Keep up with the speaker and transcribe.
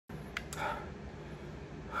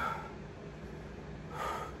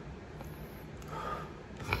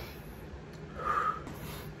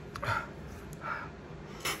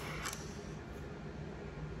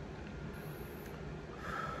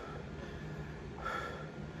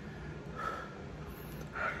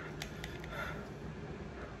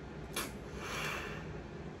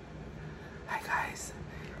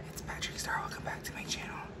PatrickStarrr, welcome back to my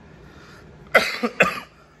channel.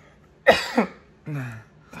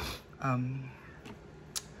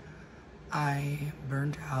 I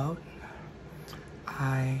burned out.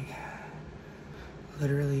 I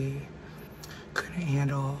literally couldn't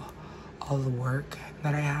handle all the work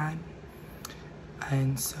that I had.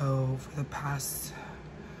 And so for the past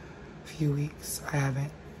few weeks, I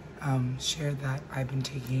haven't shared that I've been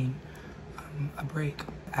taking a break.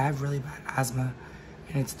 I have really bad asthma,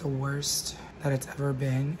 and it's the worst that it's ever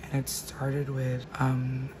been. And it started with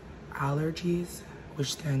allergies,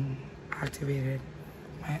 which then activated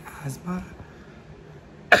my asthma.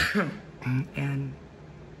 And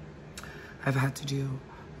I've had to do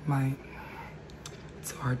my,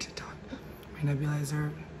 it's hard to talk, my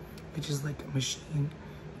nebulizer, which is like a machine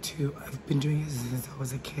to, I've been doing it since I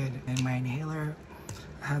was a kid. And my inhaler,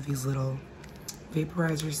 I have these little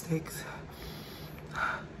vaporizer sticks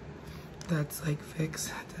that's like fixed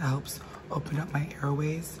that helps open up my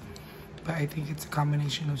airways. But I think it's a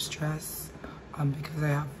combination of stress because I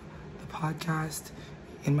have the podcast.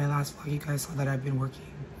 In my last vlog, you guys saw that I've been working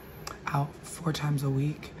out 4 times a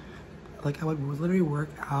week. Like I would literally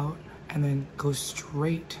work out and then go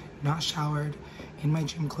straight, not showered, in my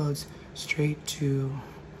gym clothes, straight to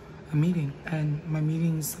a meeting. And my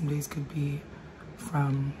meetings some days could be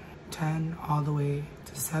from 10 all the way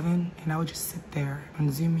to 7, and I would just sit there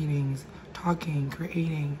on Zoom meetings, talking,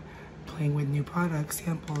 creating, playing with new products,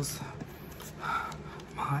 samples. I'm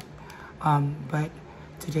hot. But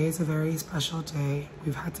today is a very special day.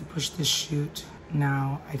 We've had to push this shoot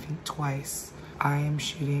now, I think twice. I am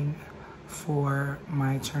shooting for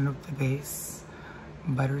my Turn Up the Base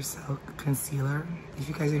Butter Silk Concealer. If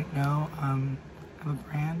you guys didn't know, I have a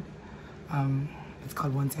brand. It's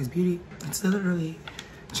called One Size Beauty. It's literally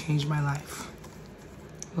changed my life.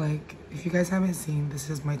 Like, if you guys haven't seen, this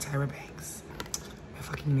is my Tyra Banks. My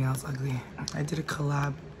fucking nails ugly. I did a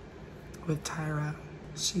collab with Tyra.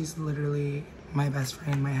 She's literally my best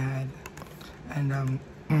friend in my head. And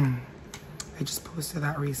I just posted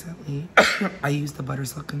that recently. I used the Butter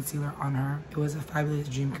Silk Concealer on her. It was a fabulous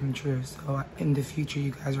dream come true. So in the future,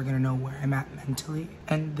 you guys are gonna know where I'm at mentally.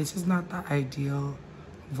 And this is not the ideal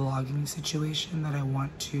vlogging situation that I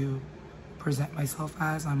want to present myself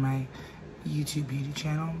as on my YouTube beauty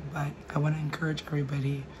channel, but I want to encourage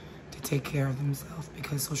everybody to take care of themselves,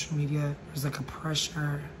 because social media, there's like a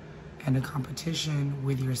pressure and a competition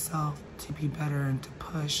with yourself to be better and to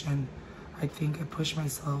push, and I think I pushed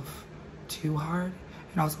myself too hard.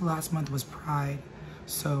 And also last month was Pride,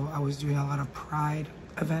 so I was doing a lot of Pride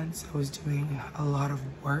events. I was doing a lot of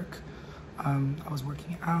work. I was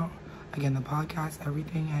working out, again, the podcast,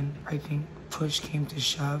 everything, and I think push came to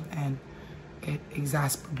shove and it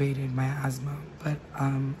exacerbated my asthma. But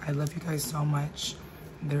I love you guys so much.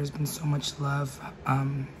 There's been so much love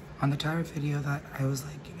on the Tyra video that I was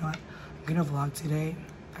like, you know what, I'm gonna vlog today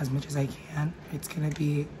as much as I can. It's gonna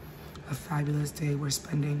be a fabulous day. We're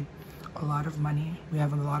spending a lot of money. We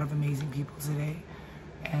have a lot of amazing people today,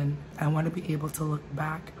 and I want to be able to look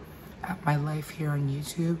back at my life here on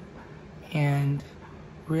YouTube and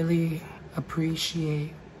really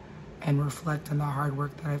appreciate and reflect on the hard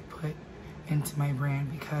work that I've put into my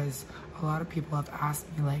brand, because a lot of people have asked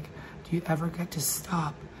me, like, do you ever get to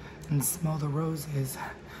stop and smell the roses?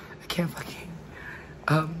 I can't fucking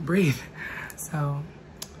breathe. So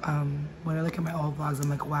when I look at my old vlogs, I'm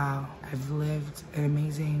like, wow, I've lived an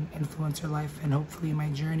amazing influencer life, and hopefully my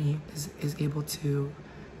journey is able to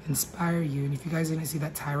inspire you. And if you guys didn't see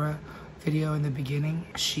that Tyra video in the beginning,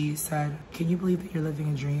 she said, can you believe that you're living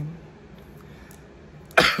a dream?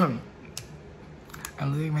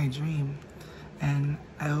 I'm living my dream, and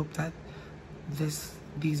I hope that these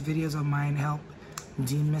videos of mine help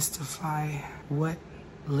demystify what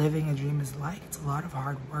living a dream is like. It's a lot of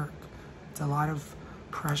hard work. It's a lot of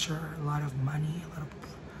pressure, a lot of money,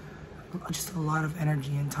 just a lot of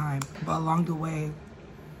energy and time. But along the way,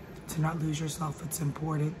 to not lose yourself, it's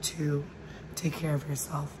important to take care of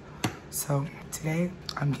yourself. So today,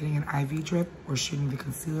 I'm getting an IV drip. We're shooting the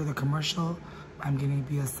concealer, the commercial. I'm gonna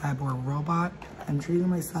be a cyborg robot. I'm treating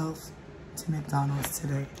myself to McDonald's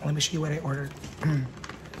today. Let me show you what I ordered.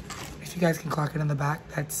 If you guys can clock it in the back,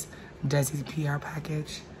 that's Desi's PR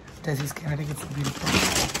package. Desi's skin, I think it's so beautiful.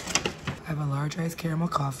 I have a large iced caramel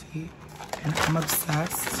coffee, and I'm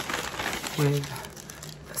obsessed with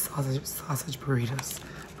the sausage burritos,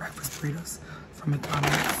 breakfast burritos from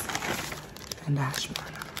McDonald's, and the hash brown.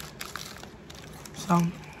 So,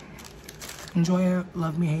 enjoy it,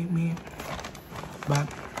 love me, hate me, but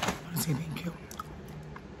I want to say thank you.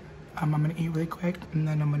 I'm gonna eat really quick, and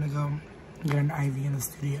then I'm gonna go get an IV in the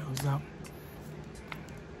studio, so.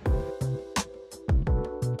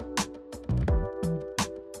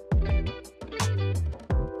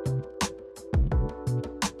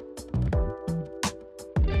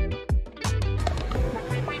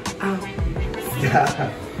 Yeah.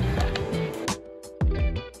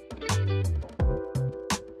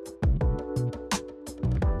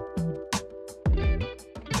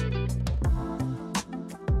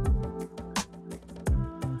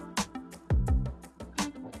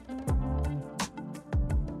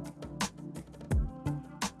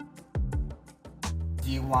 Do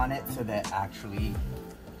you want it so that actually,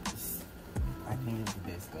 I think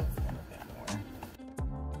this goes in a bit more.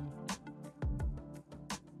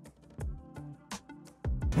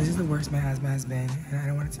 This is the worst my asthma has been, and I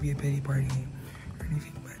don't want it to be a pity party or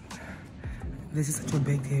anything, but this is such a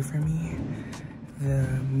big day for me. The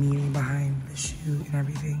meaning behind the shoot and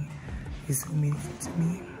everything is so meaningful to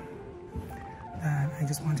me that I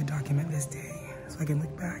just want to document this day so I can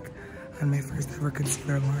look back on my first ever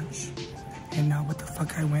concealer launch and know what the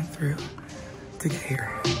fuck I went through to get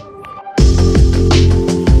here.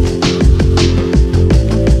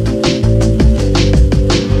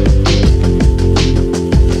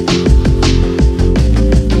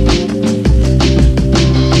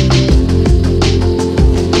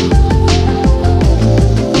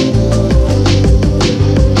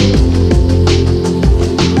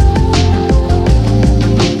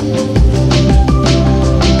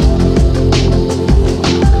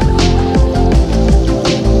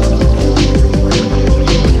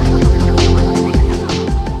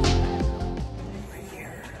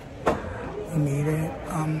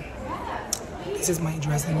 This is my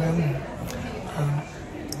dressing room in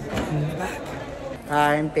the back.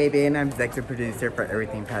 Hi, I'm Baby and I'm executive producer for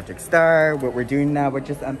Everything PatrickStarrr. What we're doing now, we're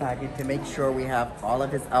just unpacking to make sure we have all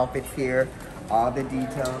of his outfits here, all the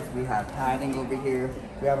details. We have padding over here.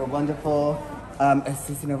 We have a wonderful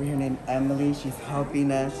assistant over here named Emily. She's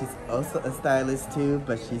helping us. She's also a stylist too,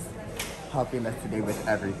 but she's helping us today with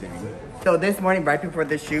everything. So this morning, right before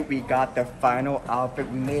the shoot, we got the final outfit.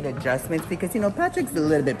 We made adjustments because, you know, Patrick's a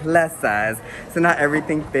little bit plus size, so not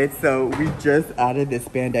everything fits. So we just added the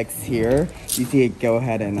spandex here. You see it go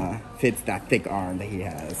ahead and fits that thick arm that he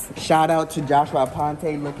has. Shout out to Joshua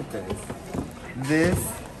Ponte. Look at this. This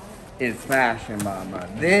is fashion, mama.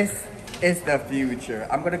 This is the future.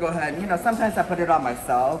 I'm gonna go ahead and, you know, sometimes I put it on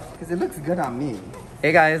myself because it looks good on me.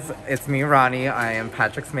 Hey guys, it's me, Ronnie. I am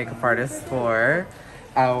Patrick's makeup artist for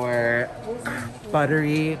our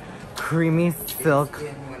buttery, creamy silk,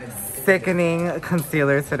 thickening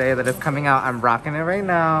concealer today that is coming out. I'm rocking it right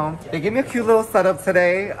now. They gave me a cute little setup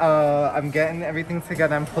today. I'm getting everything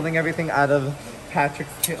together. I'm pulling everything out of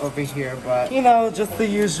Patrick's kit over here, but you know, just the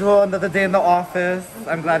usual, another day in the office.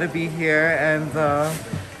 I'm glad to be here and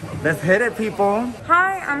let's hit it, people.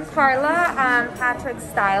 Hi, I'm Carla. I'm Patrick's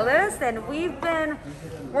stylist, and we've been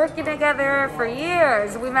working together for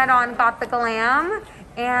years. We met on Got the Glam,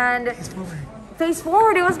 and Face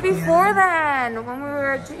Forward. It was before then, when we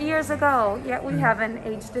were 2 years ago. Yet we haven't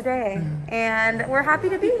aged a day, and we're happy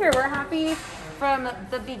to be here. We're happy from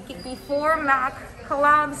the before Mac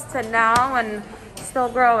collabs to now, and still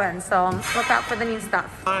growing, so look out for the new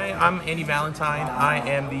stuff. Hi, I'm Andy Valentine. I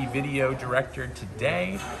am the video director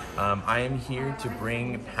today. I am here to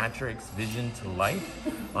bring Patrick's vision to life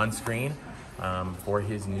on screen for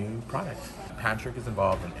his new product. Patrick is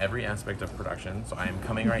involved in every aspect of production, so I am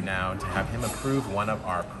coming right now to have him approve one of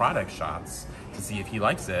our product shots to see if he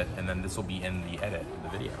likes it, and then this will be in the edit of the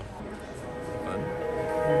video. Fun.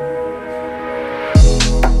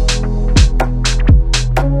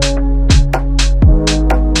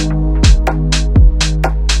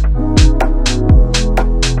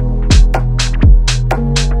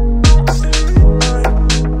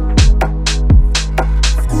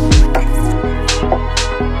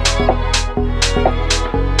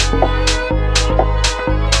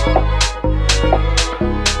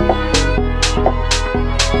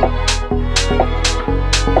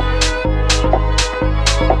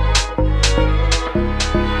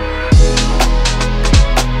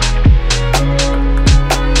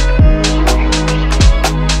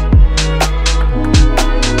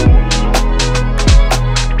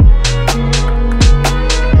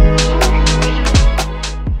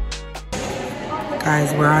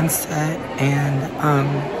 Guys, we're on set, and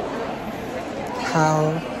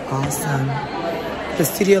how awesome. The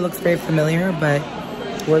studio looks very familiar, but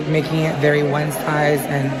we're making it very one size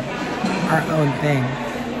and our own thing.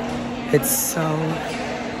 It's so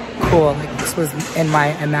cool. Like, this was in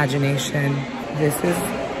my imagination. This is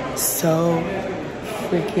so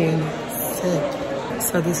freaking sick.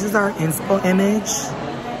 So this is our inspo image,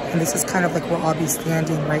 and this is kind of like we'll all be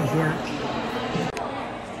standing right here.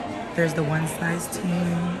 There's the One Size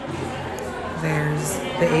team, there's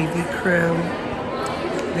the AV crew,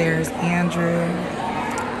 there's Andrew,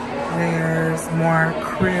 there's more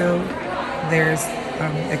crew, there's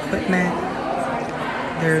equipment,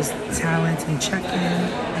 There's talent and check-in.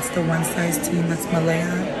 That's the one size team. That's Malaya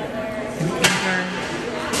and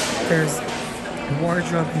Ingrid. There's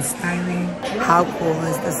wardrobe and styling. How cool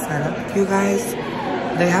is the setup, you guys?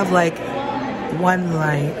 They have like 1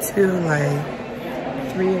 light, 2 light,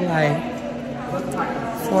 3 light,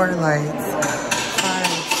 4 lights, 5,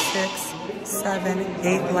 6, 7,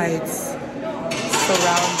 8 lights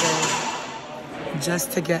surrounded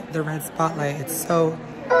just to get the red spotlight. It's so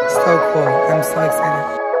cool. I'm so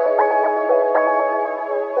excited.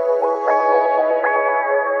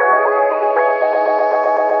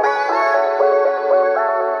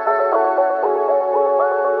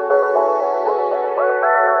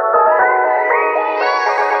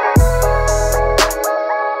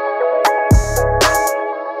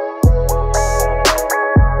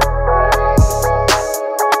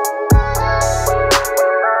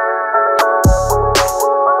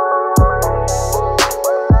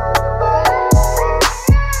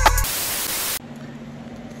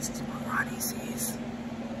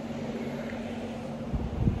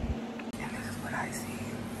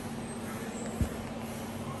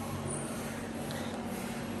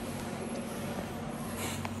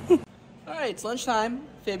 Alright, it's lunchtime.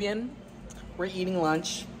 Fabian, we're eating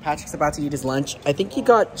lunch. Patrick's about to eat his lunch. I think he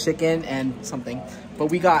got chicken and something, but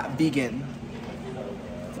we got vegan.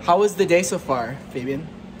 How was the day so far, Fabian?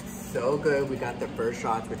 So good. We got the first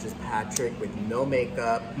shots, which is Patrick with no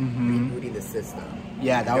makeup, rebooting the system.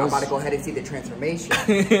 Yeah, that was... I'm about to go ahead and see the transformation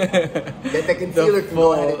that the concealer can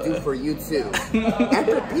go ahead and do for you too. And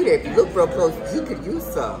for Peter, if you look real close, you could use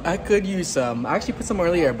some. I could use some. I actually put some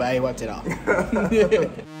earlier, but I wiped it off.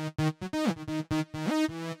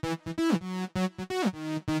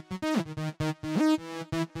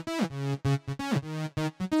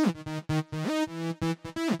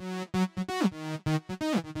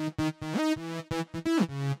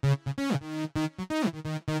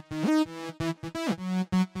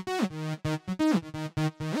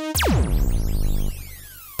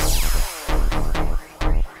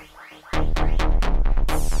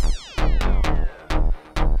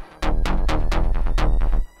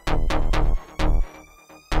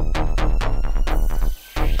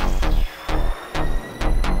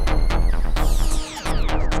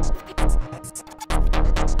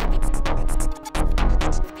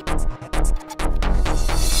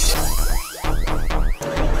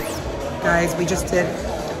 Guys, we just did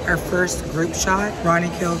our first group shot. Ronnie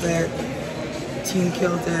killed it. Team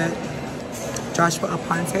killed it. Joshua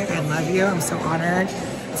Aponte, I love you. I'm so honored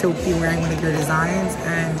to be wearing one of your designs.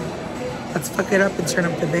 And let's fuck it up and turn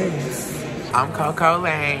up the bass. I'm Coco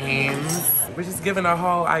Lanes. We're just giving a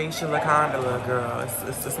whole Aisha LaConda look, girl.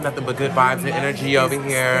 It's nothing but good vibes and energy over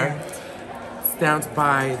here. Stamped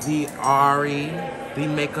by the Ari. The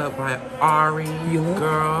makeup by Ari. You look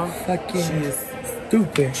girl. fucking she is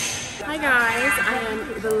stupid. Hi guys, I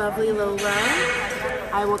am the lovely Lola.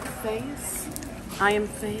 I work face. I am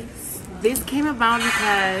face. This came about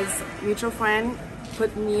because mutual friend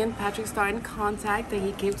put me and PatrickStarrr in contact, and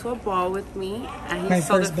he came to a ball with me. And he My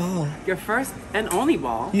saw first ball. Your first and only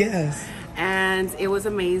ball. Yes. And it was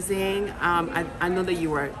amazing. I know that you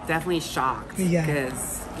were definitely shocked. Yeah.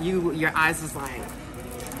 Because your eyes was like.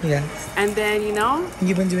 Yes. And then, you know.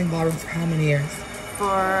 You've been doing ballroom for how many years?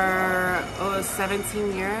 For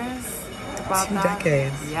 17 years. About 2 that.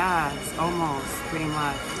 decades. Yes, almost, pretty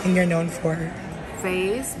much. And you're known for?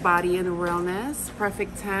 Face, body, and realness,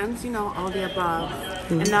 perfect tens, you know, all the above.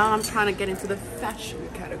 And now I'm trying to get into the fashion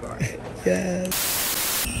category.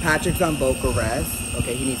 Yes. Patrick's on vocal rest.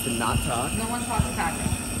 Okay, he needs to not talk. No one talks to Patrick.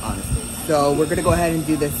 Honestly. So we're gonna go ahead and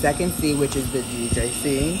do the second C, which is the DJ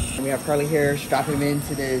C. And we have curly hair, strap him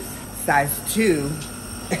into this size 2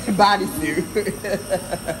 bodysuit.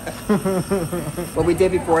 What we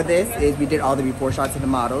did before this is we did all the before shots of the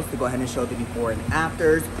models to go ahead and show the before and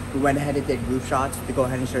afters. We went ahead and did group shots to go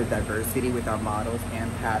ahead and show diversity with our models and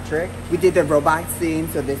Patrick. We did the robot scene,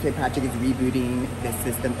 so this way Patrick is rebooting the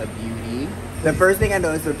system of beauty. The first thing I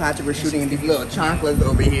noticed when Patrick was shooting in these little chocolates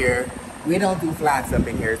over here, we don't do flats up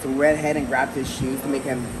in here. So we went ahead and grabbed his shoes to make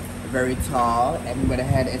him very tall, and we went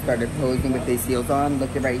ahead and started posing with these heels on.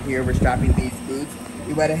 Look at right here, we're strapping these boots.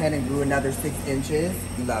 We went ahead and grew another 6 inches.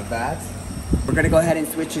 We love that. We're gonna go ahead and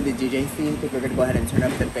switch to the DJ scene because we're gonna go ahead and turn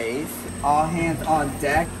up the bass. All hands on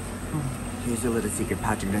deck. Here's a little secret,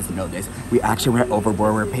 Patrick doesn't know this. We actually went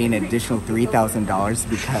overboard. We're paying an additional $3,000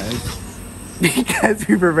 because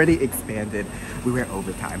we've already expanded. We went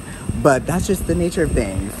overtime. But that's just the nature of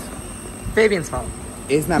things. Fabian's fault.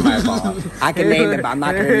 It's not my fault. I can name them, but I'm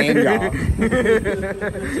not gonna name y'all.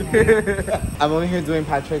 I'm over here doing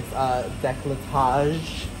Patrick's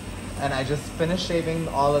décolletage. and I just finished shaving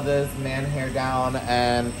all of this man hair down,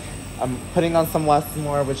 and I'm putting on some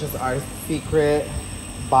Westwood, which is our secret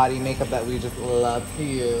body makeup that we just love to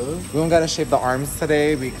use. We don't gotta shave the arms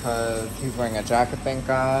today because he's wearing a jacket, thank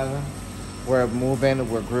God. We're moving,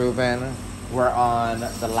 we're grooving. We're on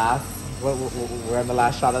the last, we're on the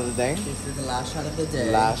last shot of the day. This is the last shot of the day.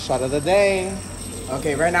 Last shot of the day.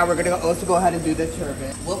 Okay, right now we're gonna also go ahead and do the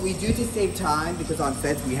turban. What we do to save time, because on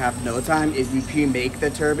sets we have no time, is we pre-make the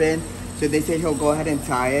turban. So they say he'll go ahead and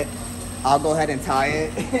tie it. I'll go ahead and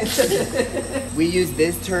tie it. We use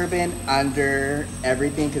this turban under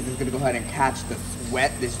everything because it's gonna go ahead and catch the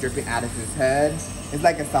sweat that's dripping out of his head. It's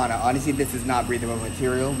like a sauna. Honestly, this is not breathable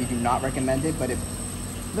material. We do not recommend it, but it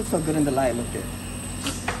looks so good in the light. Look at it.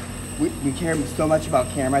 We care so much about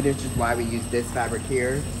camera. This is why we use this fabric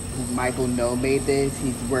here. Michael No made this.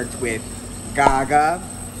 He's worked with Gaga,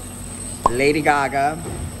 Lady Gaga,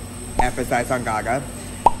 emphasize on Gaga,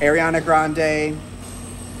 Ariana Grande,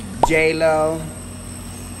 J-Lo,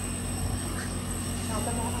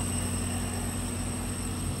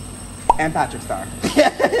 and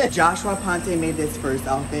PatrickStarrr. Joshua Ponte made this first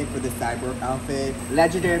outfit for the Cyborg outfit.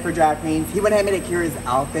 Legendary for drag queens. He went ahead and made Akira's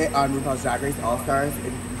outfit on RuPaul's Drag Race All-Stars.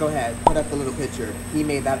 Go ahead, put up the little picture. He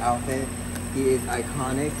made that outfit. He is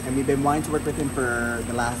iconic, and we've been wanting to work with him for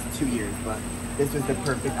the last 2 years, but this was the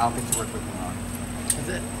perfect outfit to work with him on. Is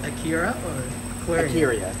it Akira or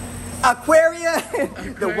Aquaria? Aquaria!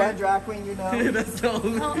 The one drag queen, you know? That's the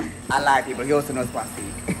only. I lie, people. He also knows plastic.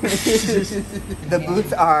 The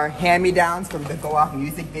boots are hand-me-downs from the Go Off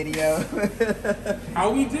music video. How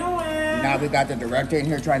we doing? Now we got the director in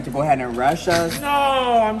here trying to go ahead and rush us. No,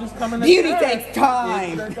 I'm just coming to Beauty check. takes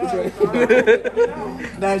time!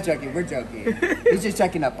 No, I'm joking. We're joking. He's just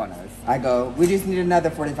checking up on us. I go, we just need another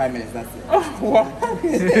 45 minutes. That's it.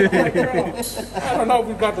 I don't know if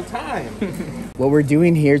we've got the time. What we're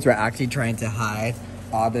doing here is we're actually trying to hide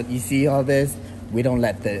all the, you see all this? We don't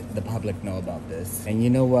let the public know about this. And you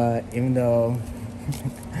know what? Even though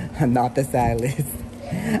I'm not the stylist,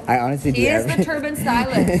 I honestly do He is the turban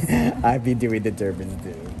stylist. I be doing the turbans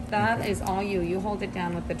too. That is all you. You hold it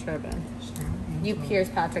down with the turban. You pierce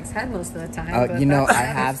Patrick's head most of the time. But You know, that's I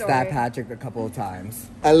another have story. stabbed Patrick a couple of times.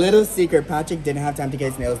 A little secret, Patrick didn't have time to get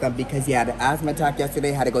his nails done because he had an asthma attack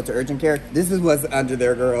yesterday, had to go to urgent care. This is what's under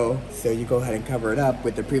there, girl. So you go ahead and cover it up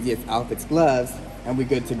with the previous outfit's gloves, and we're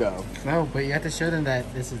good to go. No, but you have to show them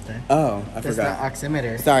that this is the. Oh, I That's forgot. the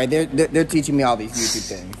oximeter. Sorry, they're teaching me all these YouTube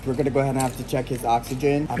things. We're gonna go ahead and have to check his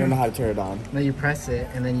oxygen. I don't know how to turn it on. No, you press it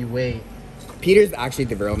and then you wait. Peter's actually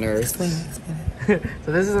the real nurse. So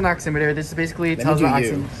this is an oximeter. This is basically Let tells me the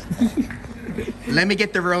do oxygen. Let me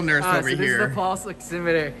get the real nurse over So this here. is the pulse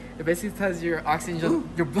oximeter. It basically tells your oxygen,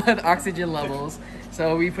 your blood oxygen levels.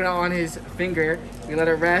 So we put it on his finger, we let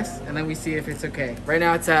it rest, and then we see if it's okay. Right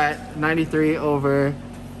now it's at 93 over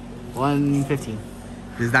 115.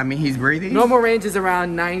 Does that mean he's breathing? Normal range is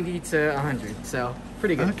around 90 to 100, so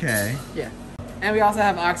pretty good. Okay. Yeah. And we also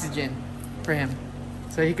have oxygen for him,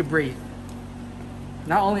 so he could breathe.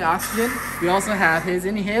 Not only oxygen, we also have his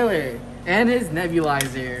inhaler and his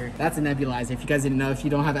nebulizer. That's a nebulizer. If you guys didn't know, if you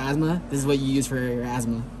don't have asthma, this is what you use for your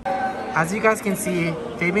asthma. As you guys can see,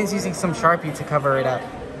 Fabian's using some Sharpie to cover it up.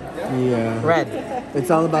 Yeah. Red. It's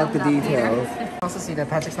all about the details. Also see that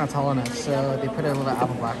Patrick's not tall enough, so they put a little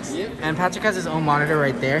apple box. And Patrick has his own monitor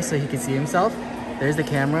right there, so he can see himself. There's the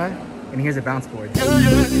camera, and here's a bounce board.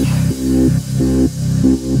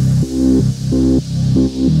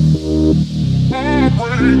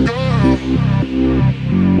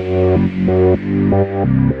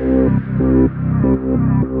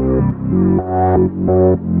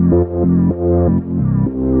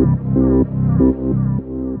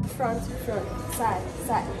 Front,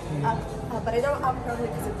 side, up, but I don't up probably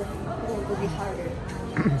because it will be harder.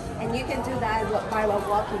 And you can do that while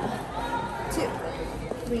walking. 2,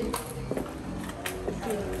 3,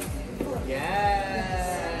 4.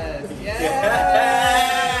 Yes! Yes!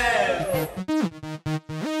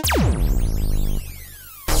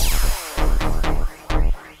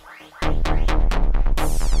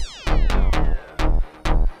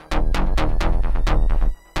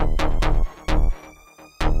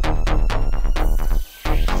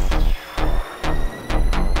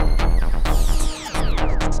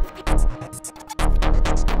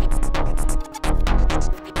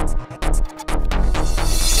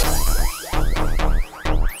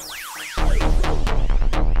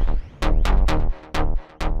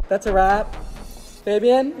 That's a wrap.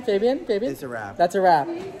 Fabian? It's a wrap. That's a wrap.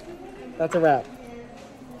 That's a wrap.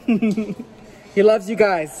 He loves you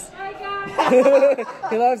guys.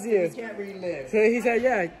 He loves you. Can't relive. So he said,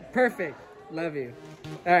 yeah, perfect. Love you.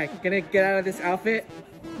 All right, gonna get out of this outfit.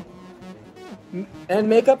 And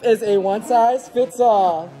makeup is a one size fits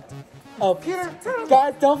all. Oh,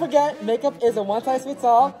 guys, don't forget, makeup is a one size fits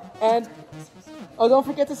all. And don't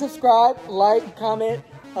forget to subscribe, like, comment.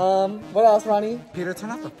 What else, Ronnie? Peter,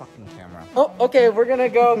 turn off the fucking camera. Oh, okay, we're gonna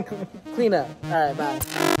go clean up. Alright, bye.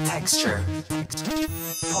 Texture,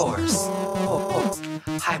 pores,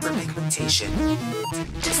 hyperpigmentation,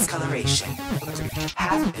 discoloration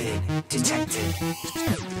have been detected.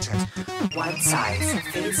 One size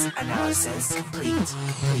fits analysis complete.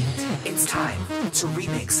 It's time to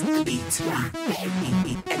remix the beat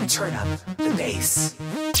and turn up the bass.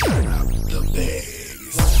 Turn up the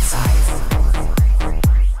bass. One size